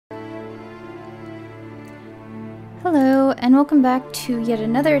Hello, and welcome back to yet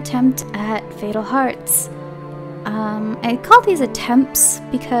another attempt at Fatal Hearts. I call these attempts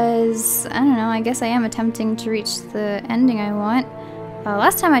because, I don't know, I guess I am attempting to reach the ending I want.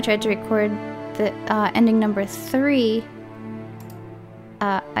 Last time I tried to record the ending number 3,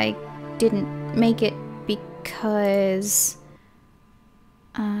 I didn't make it because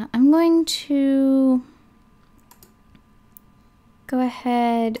I'm going to go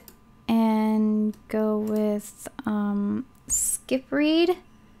ahead and go with skip read.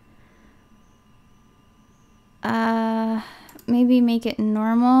 Maybe make it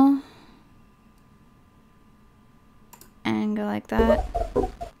normal and go like that.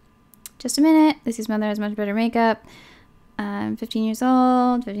 Just a minute. Lucy's mother has much better makeup. I'm 15 years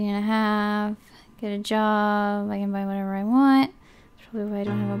old, 15 and a half. Get a job. I can buy whatever I want. That's probably why I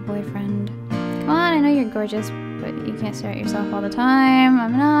don't have a boyfriend. Come on, I know you're gorgeous, but you can't stare at yourself all the time.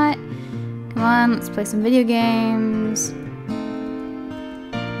 I'm not. Come on, let's play some video games.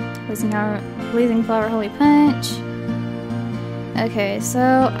 Blazing Flower Holy Punch. Okay, so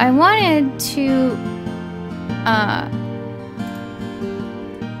I wanted to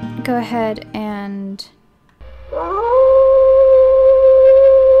go ahead and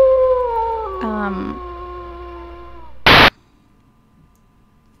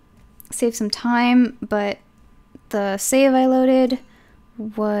save some time, but the save I loaded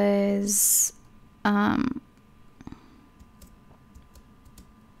was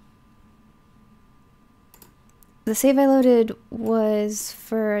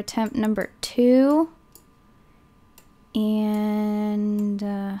for attempt number 2, and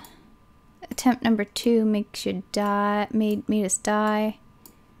attempt number 2 makes you die, made us die.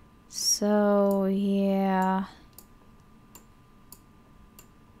 So yeah,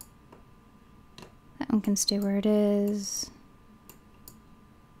 that one can stay where it is.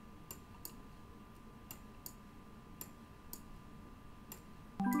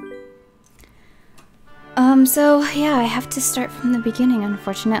 So yeah, I have to start from the beginning,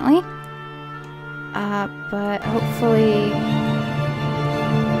 unfortunately. But hopefully...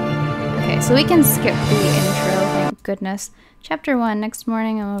 Okay, so we can skip the intro, thank goodness. Chapter 1, next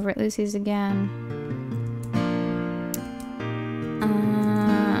morning I'm over at Lucy's again.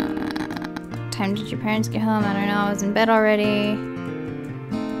 Time did your parents get home? I don't know, I was in bed already.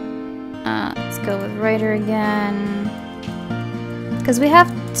 Let's go with Ryder again. Because we have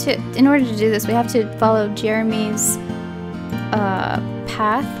to, in order to do this, we have to follow Jeremy's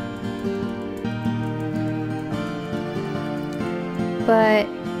path. But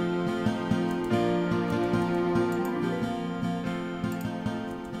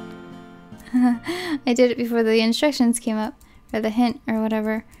I did it before the instructions came up, or the hint, or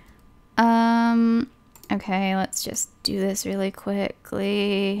whatever. Okay, let's just do this really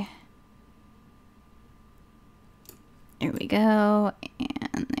quickly. There we go,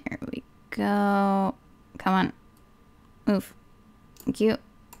 and there we go. Come on, move. Thank you.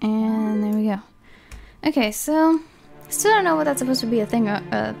 And there we go. Okay, so still don't know what that's supposed to be a thing of,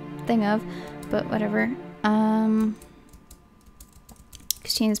 but whatever.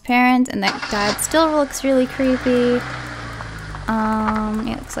 Christine's parents, and that dad still looks really creepy.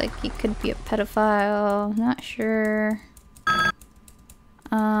 It looks like he could be a pedophile. Not sure.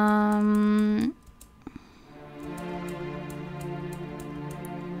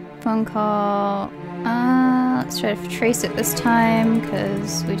 Phone call. Let's try to trace it this time,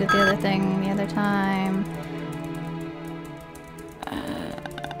 because we did the other thing the other time.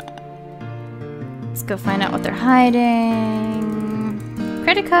 Let's go find out what they're hiding.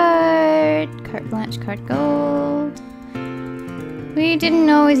 Credit card! Carte blanche, carte gold. We didn't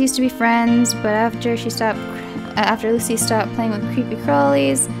always used to be friends, but after Lucy stopped playing with creepy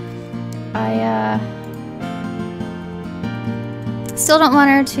crawlies, I, still don't want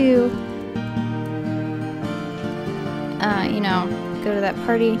her to, you know, go to that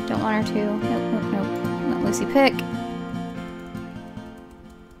party. Don't want her to. Nope, nope, nope. Let Lucy pick.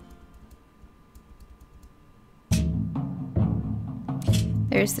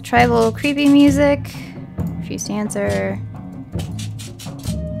 There's the tribal creepy music. Refuse to answer.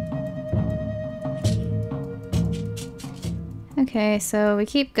 Okay, so we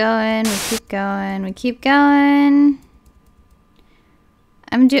keep going, we keep going, we keep going.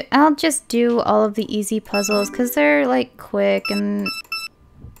 I'll just do all of the easy puzzles because they're like quick and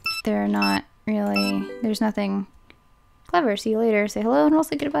they're not really, there's nothing clever. See you later. Say hello and we'll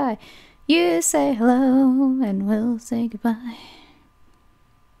say goodbye. You say hello and we'll say goodbye.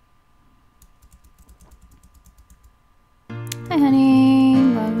 Hi honey,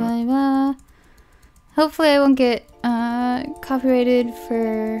 blah blah blah. Hopefully I won't get copyrighted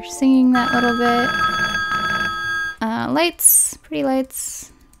for singing that little bit. Lights. Pretty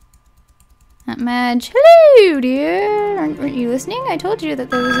lights. Not Madge. Hello, dear! Aren't you listening? I told you that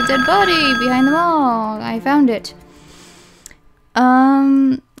there was a dead body behind the mall. I found it.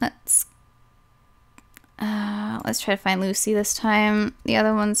 Let's try to find Lucy this time. The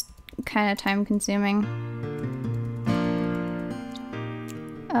other one's kind of time consuming.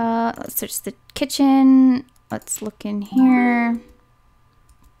 Let's search the kitchen. Let's look in here.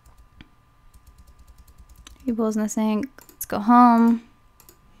 Few bowls in the sink. Let's go home.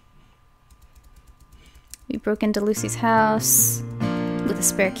 We broke into Lucy's house with a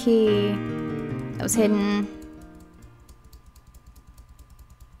spare key that was hidden.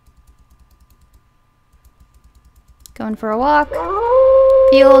 Going for a walk.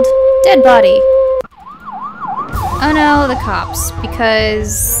 Field. Dead body. Oh no, the cops.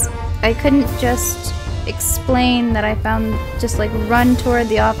 Because I couldn't just explain that I found, just like run toward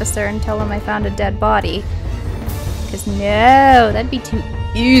the officer and tell him I found a dead body. Because no, that'd be too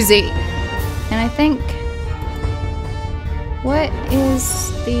easy. And I think, what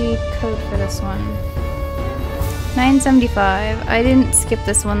is the code for this one? 975. I didn't skip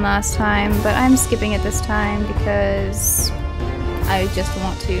this one last time, but I'm skipping it this time because I just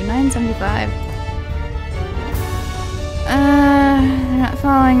want to. 975. They're not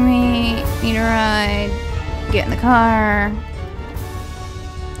following me. Need a ride. Get in the car.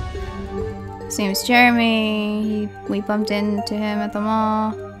 His name's Jeremy. We bumped into him at the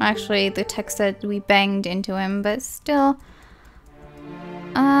mall. Actually, the text said we banged into him, but still.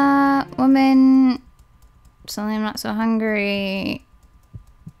 Woman. Suddenly I'm not so hungry.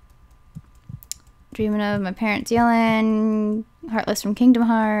 Dreaming of my parents yelling. Heartless from Kingdom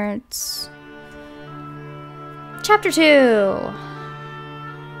Hearts. Chapter 2.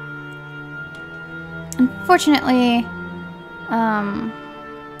 Unfortunately,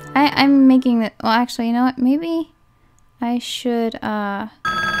 I'm making it. Well, actually, you know what? Maybe I should,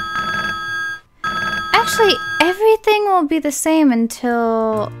 actually, everything will be the same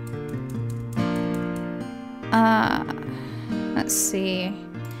until, let's see.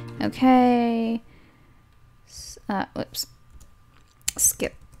 Okay. Whoops.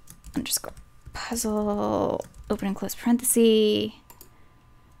 Skip underscore puzzle. Open and close parenthesis.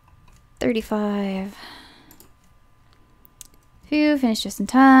 35. Phew, finished just in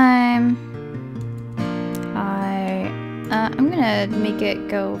time. I'm gonna make it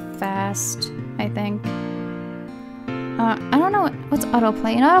go fast, I think. I don't know what's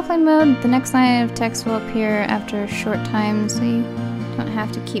autoplay. In autoplay mode, the next line of text will appear after a short time, so you don't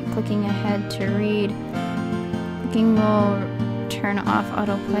have to keep clicking ahead to read. Clicking will turn off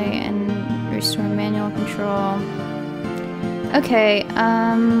autoplay and restore manual control. Okay,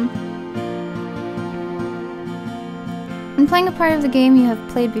 when playing a part of the game you have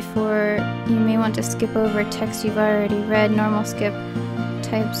played before, you may want to skip over text you've already read. Normal skip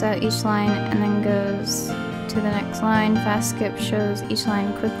types out each line and then goes to the next line. Fast skip shows each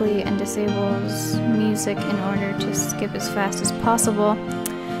line quickly and disables music in order to skip as fast as possible.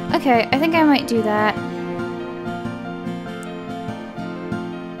 Okay, I think I might do that.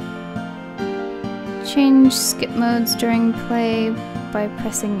 Change skip modes during play by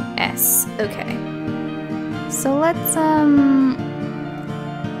pressing S. Okay. So let's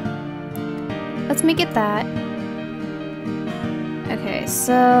make it that. Okay,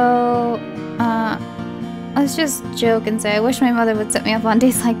 so let's just joke and say I wish my mother would set me up on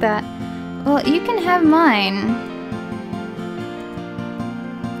days like that. Well, you can have mine.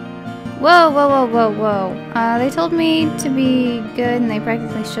 Whoa, whoa, whoa, whoa, whoa. They told me to be good and they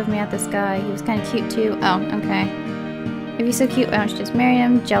practically shoved me at this guy. He was kind of cute too. Oh, okay. If he's so cute, why don't you just marry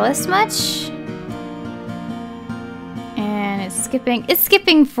him? Jealous much? And it's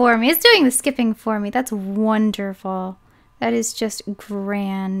skipping for me. It's doing the skipping for me. That's wonderful. That is just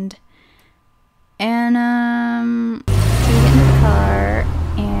grand. And, so we get in the car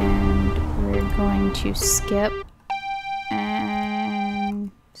and we're going to skip.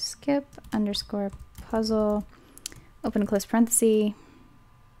 And skip underscore puzzle, open and close parenthesis,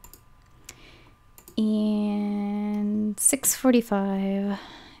 and 645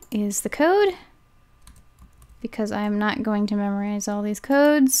 is the code because I'm not going to memorize all these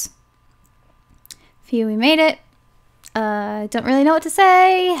codes. Phew, we made it. Don't really know what to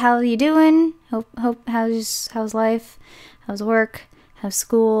say. How are you doing? Hope how's life? How's work? How's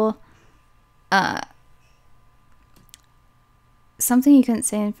school? Something you couldn't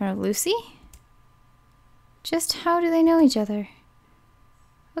say in front of Lucy? Just how do they know each other?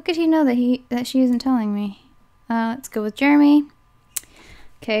 What could he know that she isn't telling me? Let's go with Jeremy.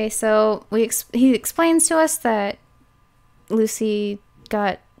 Okay, so he explains to us that Lucy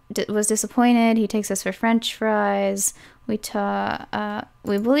got was disappointed. He takes us for French fries. We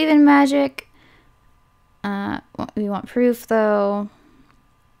believe in magic. We want proof though.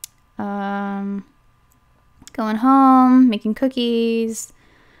 Going home, making cookies.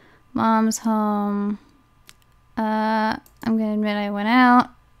 Mom's home. I'm gonna admit I went out.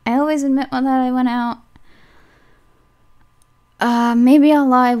 I always admit that I went out. Maybe I'll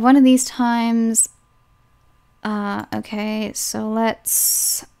lie one of these times. Okay, so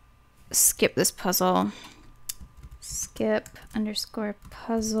let's skip this puzzle. Skip _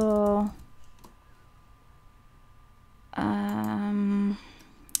 puzzle.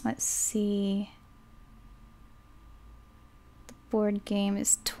 Let's see. The board game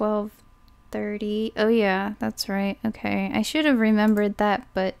is 12:30. Oh yeah, that's right. Okay, I should have remembered that,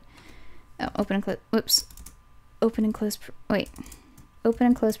 but open and close. Whoops. Open and close. Wait. Open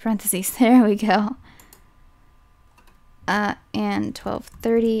and close parentheses. There we go. And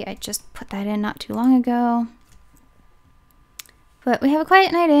 12:30. I just put that in not too long ago. But we have a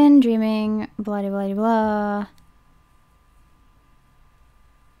quiet night in, dreaming, blah blah blah.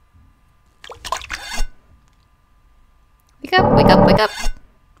 Wake up, wake up, wake up!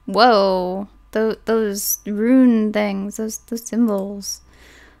 Whoa. Those rune things, those symbols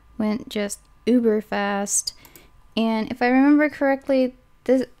went just uber fast. And if I remember correctly,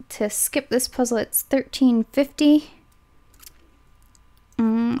 to skip this puzzle, it's 1350.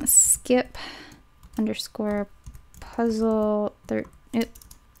 Skip _ puzzle.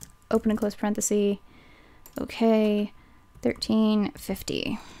 Open and close parenthesis. Okay,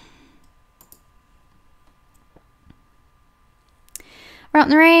 1350. We're out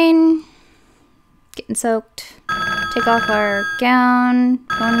in the rain, getting soaked. Take off our gown,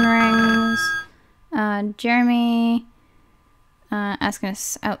 phone rings. Jeremy asking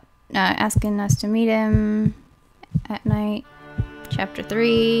us to meet him at night. Chapter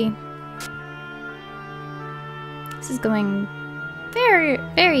 3. This is going very,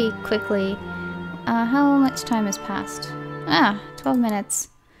 very quickly. How much time has passed? 12 minutes.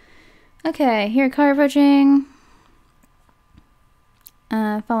 Okay, here, car approaching.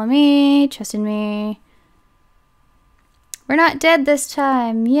 Follow me, trust in me. We're not dead this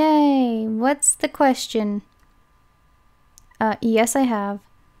time, yay! What's the question? Yes I have.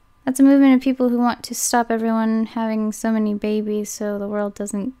 That's a movement of people who want to stop everyone having so many babies so the world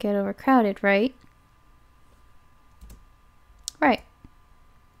doesn't get overcrowded, right? Right.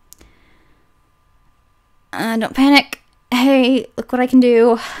 Don't panic. Hey, look what I can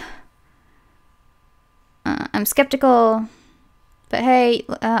do. I'm skeptical. But hey,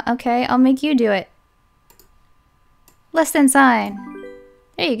 okay, I'll make you do it. Less than sign.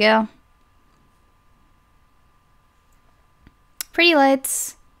 There you go. Pretty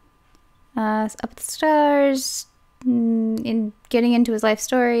lights. Up the stars. In getting into his life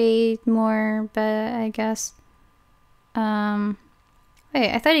story more, but I guess. Wait,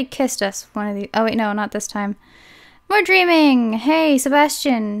 I thought he kissed us one of these. Oh wait, no, not this time. More dreaming! Hey,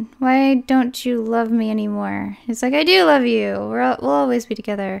 Sebastian, why don't you love me anymore? He's like, I do love you. We'll always be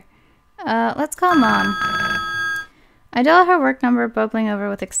together. Let's call Mom. I dial her work number, bubbling over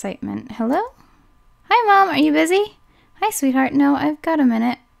with excitement. Hello? Hi, Mom. Are you busy? Hi, sweetheart. No, I've got a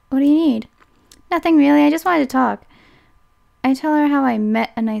minute. What do you need? Nothing really. I just wanted to talk. I tell her how I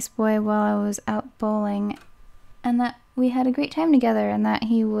met a nice boy while I was out bowling, and that we had a great time together, and that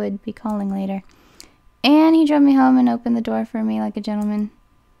he would be calling later. And he drove me home and opened the door for me like a gentleman.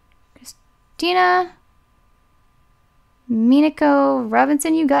 Christina? Minako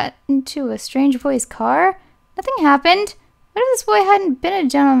Robinson, you got into a strange boy's car? Nothing happened. What if this boy hadn't been a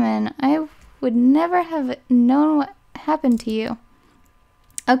gentleman? I would never have known what happened to you.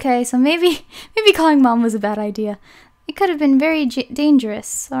 Okay, so maybe calling Mom was a bad idea. It could have been very dangerous.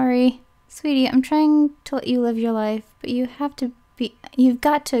 Sorry. Sweetie, I'm trying to let you live your life, but you have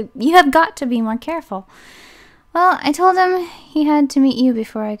got to be more careful. Well, I told him he had to meet you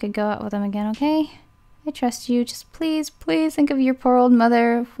before I could go out with him again, okay? I trust you. Just please think of your poor old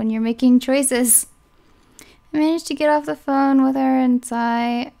mother when you're making choices. I managed to get off the phone with her and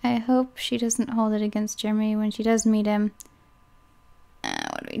sigh. I hope she doesn't hold it against Jeremy when she does meet him.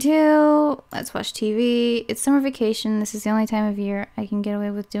 What do we do? Let's watch TV. It's summer vacation. This is the only time of year I can get away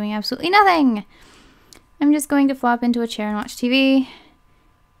with doing absolutely nothing. I'm just going to flop into a chair and watch TV.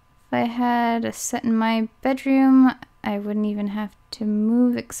 If I had a set in my bedroom, I wouldn't even have to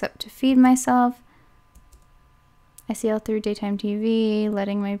move except to feed myself. I sail through daytime TV,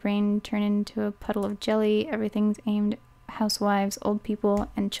 letting my brain turn into a puddle of jelly. Everything's aimed at housewives, old people,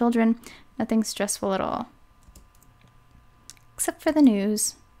 and children. Nothing stressful at all. Except for the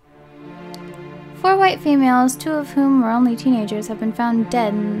news. 4 white females, 2 of whom were only teenagers, have been found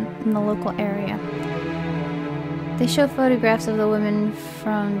dead in the local area. They show photographs of the women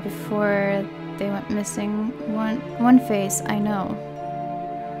from before they went missing. One face I know.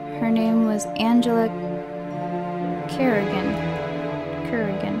 Her name was Angela Kerrigan.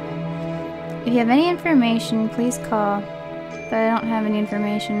 If you have any information, please call. But I don't have any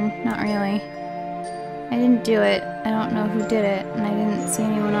information. Not really. I didn't do it. I don't know who did it, and I didn't see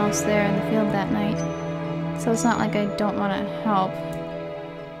anyone else there in the field that night. So it's not like I don't want to help.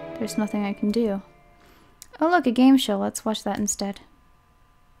 There's nothing I can do. Oh look, a game show. Let's watch that instead.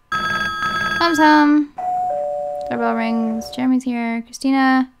 Hum. Doorbell rings. Jeremy's here.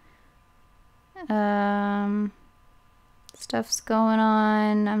 Christina. Stuff's going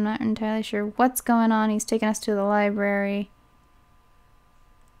on. I'm not entirely sure what's going on. He's taking us to the library.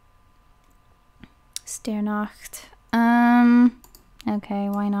 Sternacht. Okay,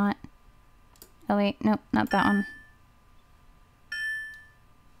 why not? Oh wait, nope, not that one.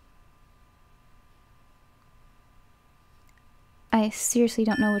 I seriously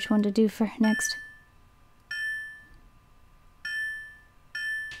don't know which one to do for next.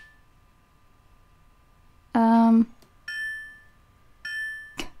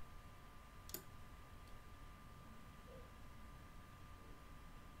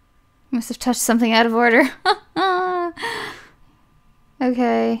 Must have touched something out of order.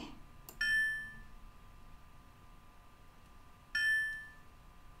 Okay.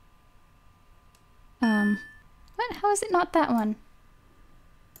 What? How is it not that one?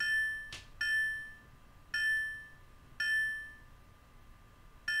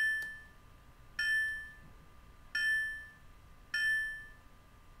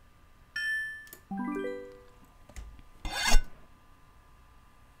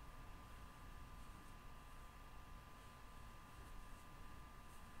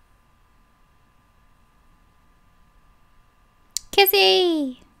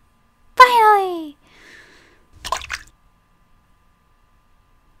 Kissy! Finally!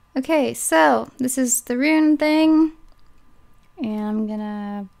 Okay, so this is the rune thing, and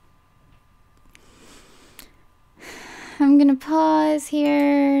I'm gonna pause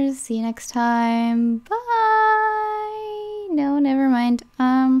here. See you next time. Bye! No, never mind.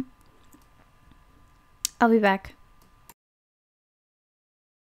 I'll be back.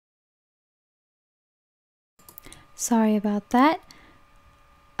 Sorry about that.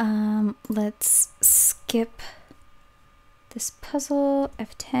 Let's skip this puzzle.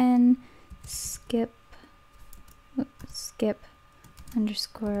 F10. Skip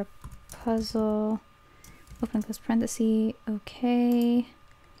underscore puzzle. Open and close parenthesis. Okay.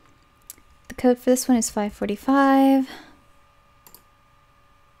 The code for this one is 545.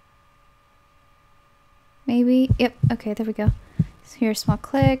 Maybe. Yep. Okay, there we go. So here's a small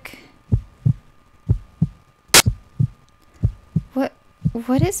click.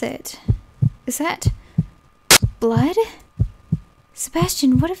 What is it? Is that blood?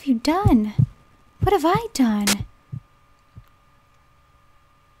 Sebastian, what have you done? What have I done?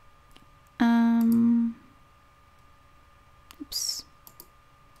 Oops.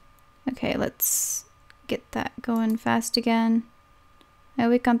 Okay, let's get that going fast again. I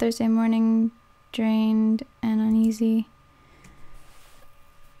wake on Thursday morning, drained and uneasy.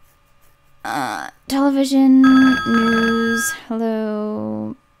 Television, news,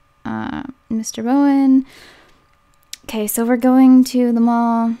 hello, Mr. Bowen. Okay, so we're going to the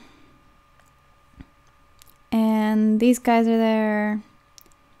mall, and these guys are there,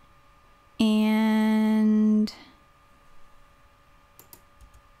 and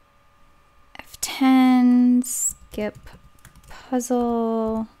F10, skip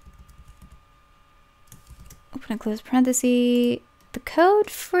puzzle, open and close parenthesis. The code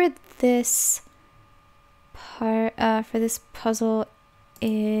for this part, for this puzzle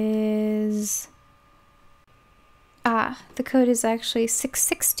is... the code is actually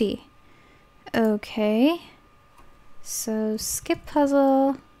 660. Okay. So, skip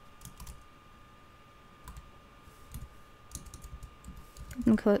puzzle.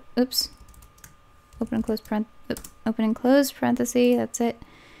 Open and close, oops. Open and close parenthesis, that's it.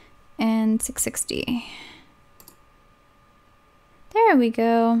 And 660. There we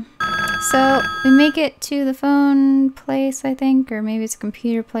go. So we make it to the phone place, I think, or maybe it's a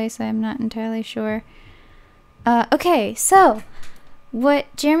computer place. I'm not entirely sure. Okay, so what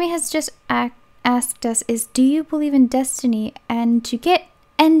Jeremy has just asked us is, do you believe in destiny? And to get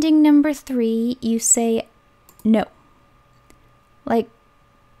ending number 3, you say no. Like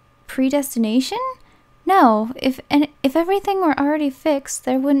predestination? No. If everything were already fixed,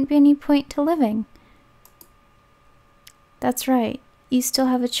 there wouldn't be any point to living. That's right. you still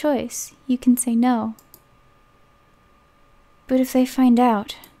have a choice. You can say no. But if they find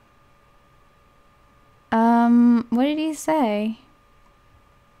out... what did he say?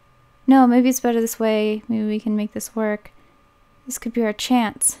 No, maybe it's better this way. Maybe we can make this work. This could be our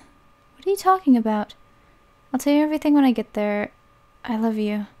chance. What are you talking about? I'll tell you everything when I get there. I love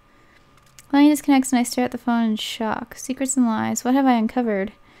you. Line disconnects and I stare at the phone in shock. Secrets and lies. What have I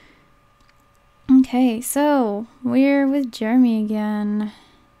uncovered? Okay, so we're with Jeremy again.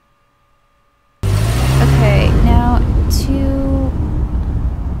 Okay, now to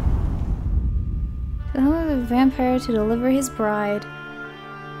the home of a vampire to deliver his bride.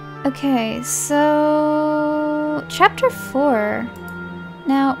 Okay, so chapter 4.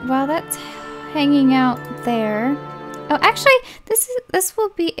 Now, while that's hanging out there. Oh, actually, this will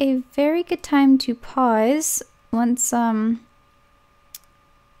be a very good time to pause once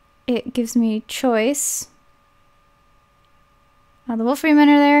it gives me choice. The Wolfreymen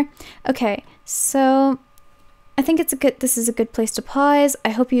are there. Okay, so I think this is a good place to pause. I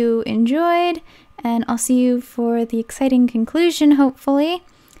hope you enjoyed, and I'll see you for the exciting conclusion, hopefully.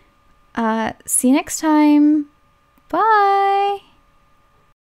 See you next time. Bye!